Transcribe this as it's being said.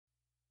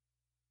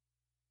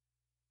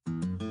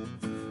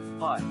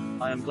Hi,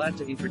 I am glad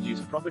to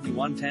introduce Property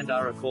 1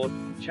 Tandara Court,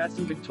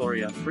 Chadstone,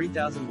 Victoria,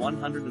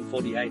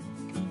 3148,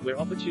 where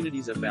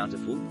opportunities are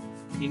bountiful.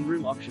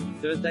 In-room auction,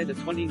 Thursday the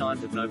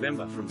 29th of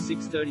November from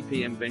 6:30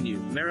 p.m. Venue,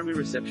 Merrimee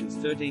Receptions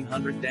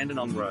 1300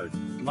 Dandenong Road,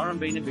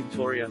 Murrumbeena,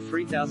 Victoria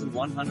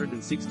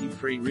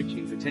 3163. Rich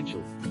in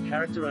potential,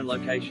 character and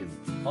location.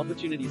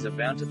 Opportunities are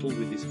bountiful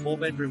with this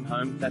 4-bedroom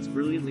home that's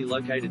brilliantly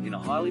located in a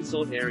highly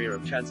sought area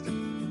of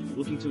Chadstone.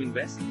 Looking to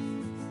invest?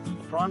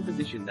 A prime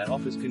position that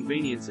offers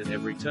convenience at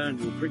every turn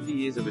will prick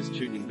the ears of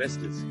astute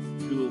investors,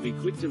 who will be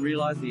quick to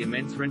realize the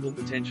immense rental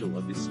potential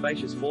of this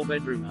spacious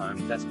 4-bedroom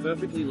home that's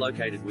perfectly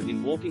located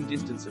within walking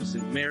distance of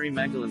St Mary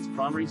Magdalene's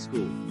Primary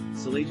School,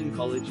 Salesian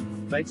College,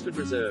 Batesford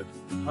Reserve,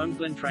 Home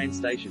Glen train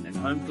station and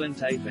Home Glen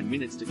TAFE, and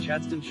minutes to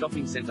Chadstone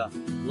Shopping Centre,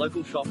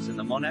 local shops and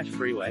the Monash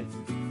Freeway.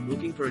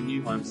 Looking for a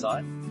new home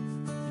site?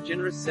 A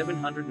generous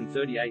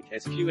 738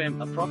 SQM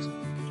approx.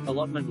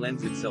 allotment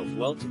lends itself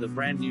well to the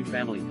brand new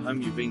family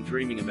home you've been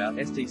dreaming about.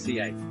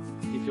 STCA.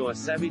 If you're a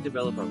savvy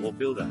developer or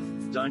builder,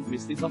 don't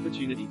miss this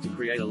opportunity to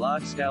create a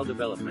large-scale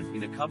development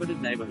in a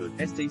coveted neighborhood.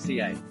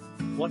 STCA.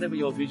 Whatever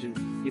your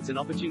vision, it's an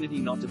opportunity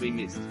not to be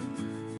missed.